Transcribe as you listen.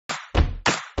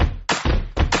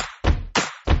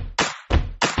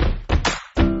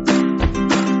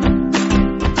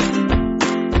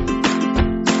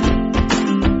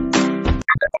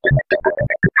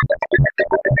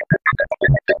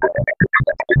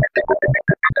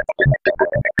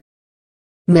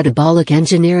Metabolic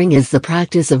engineering is the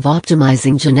practice of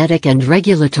optimizing genetic and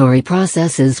regulatory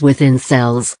processes within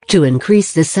cells to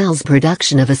increase the cell's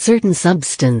production of a certain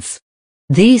substance.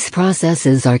 These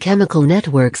processes are chemical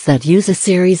networks that use a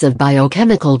series of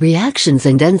biochemical reactions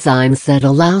and enzymes that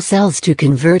allow cells to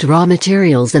convert raw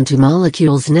materials into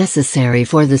molecules necessary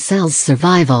for the cell's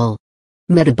survival.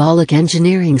 Metabolic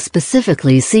engineering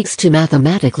specifically seeks to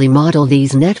mathematically model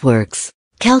these networks,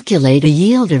 calculate a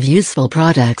yield of useful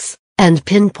products, and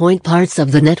pinpoint parts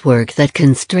of the network that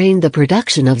constrain the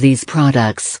production of these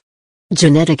products.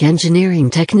 Genetic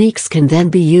engineering techniques can then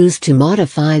be used to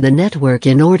modify the network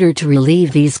in order to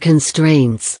relieve these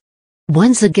constraints.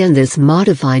 Once again, this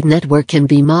modified network can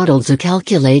be modeled to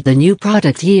calculate the new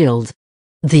product yield.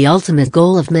 The ultimate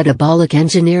goal of metabolic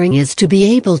engineering is to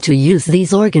be able to use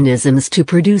these organisms to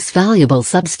produce valuable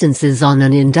substances on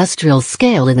an industrial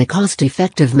scale in a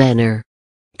cost-effective manner.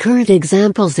 Current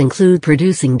examples include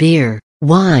producing beer,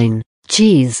 wine,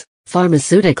 cheese,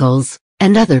 pharmaceuticals,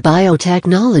 and other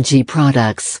biotechnology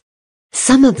products.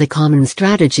 Some of the common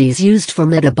strategies used for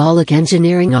metabolic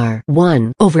engineering are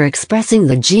 1. Overexpressing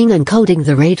the gene encoding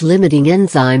the rate-limiting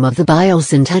enzyme of the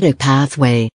biosynthetic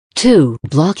pathway, 2.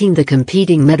 Blocking the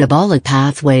competing metabolic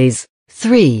pathways,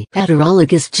 3.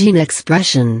 Heterologous gene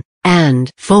expression,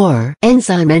 and 4.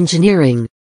 Enzyme engineering.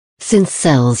 Since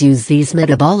cells use these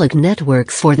metabolic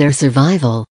networks for their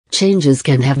survival, changes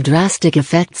can have drastic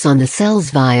effects on the cell's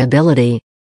viability.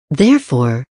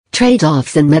 Therefore,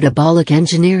 trade-offs in metabolic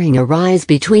engineering arise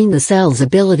between the cell's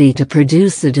ability to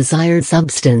produce the desired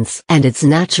substance and its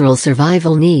natural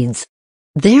survival needs.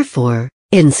 Therefore,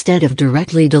 instead of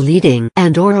directly deleting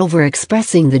and/or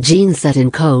overexpressing the genes that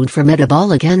encode for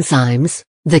metabolic enzymes,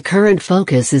 the current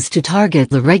focus is to target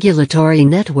the regulatory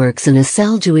networks in a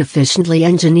cell to efficiently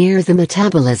engineer the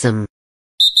metabolism.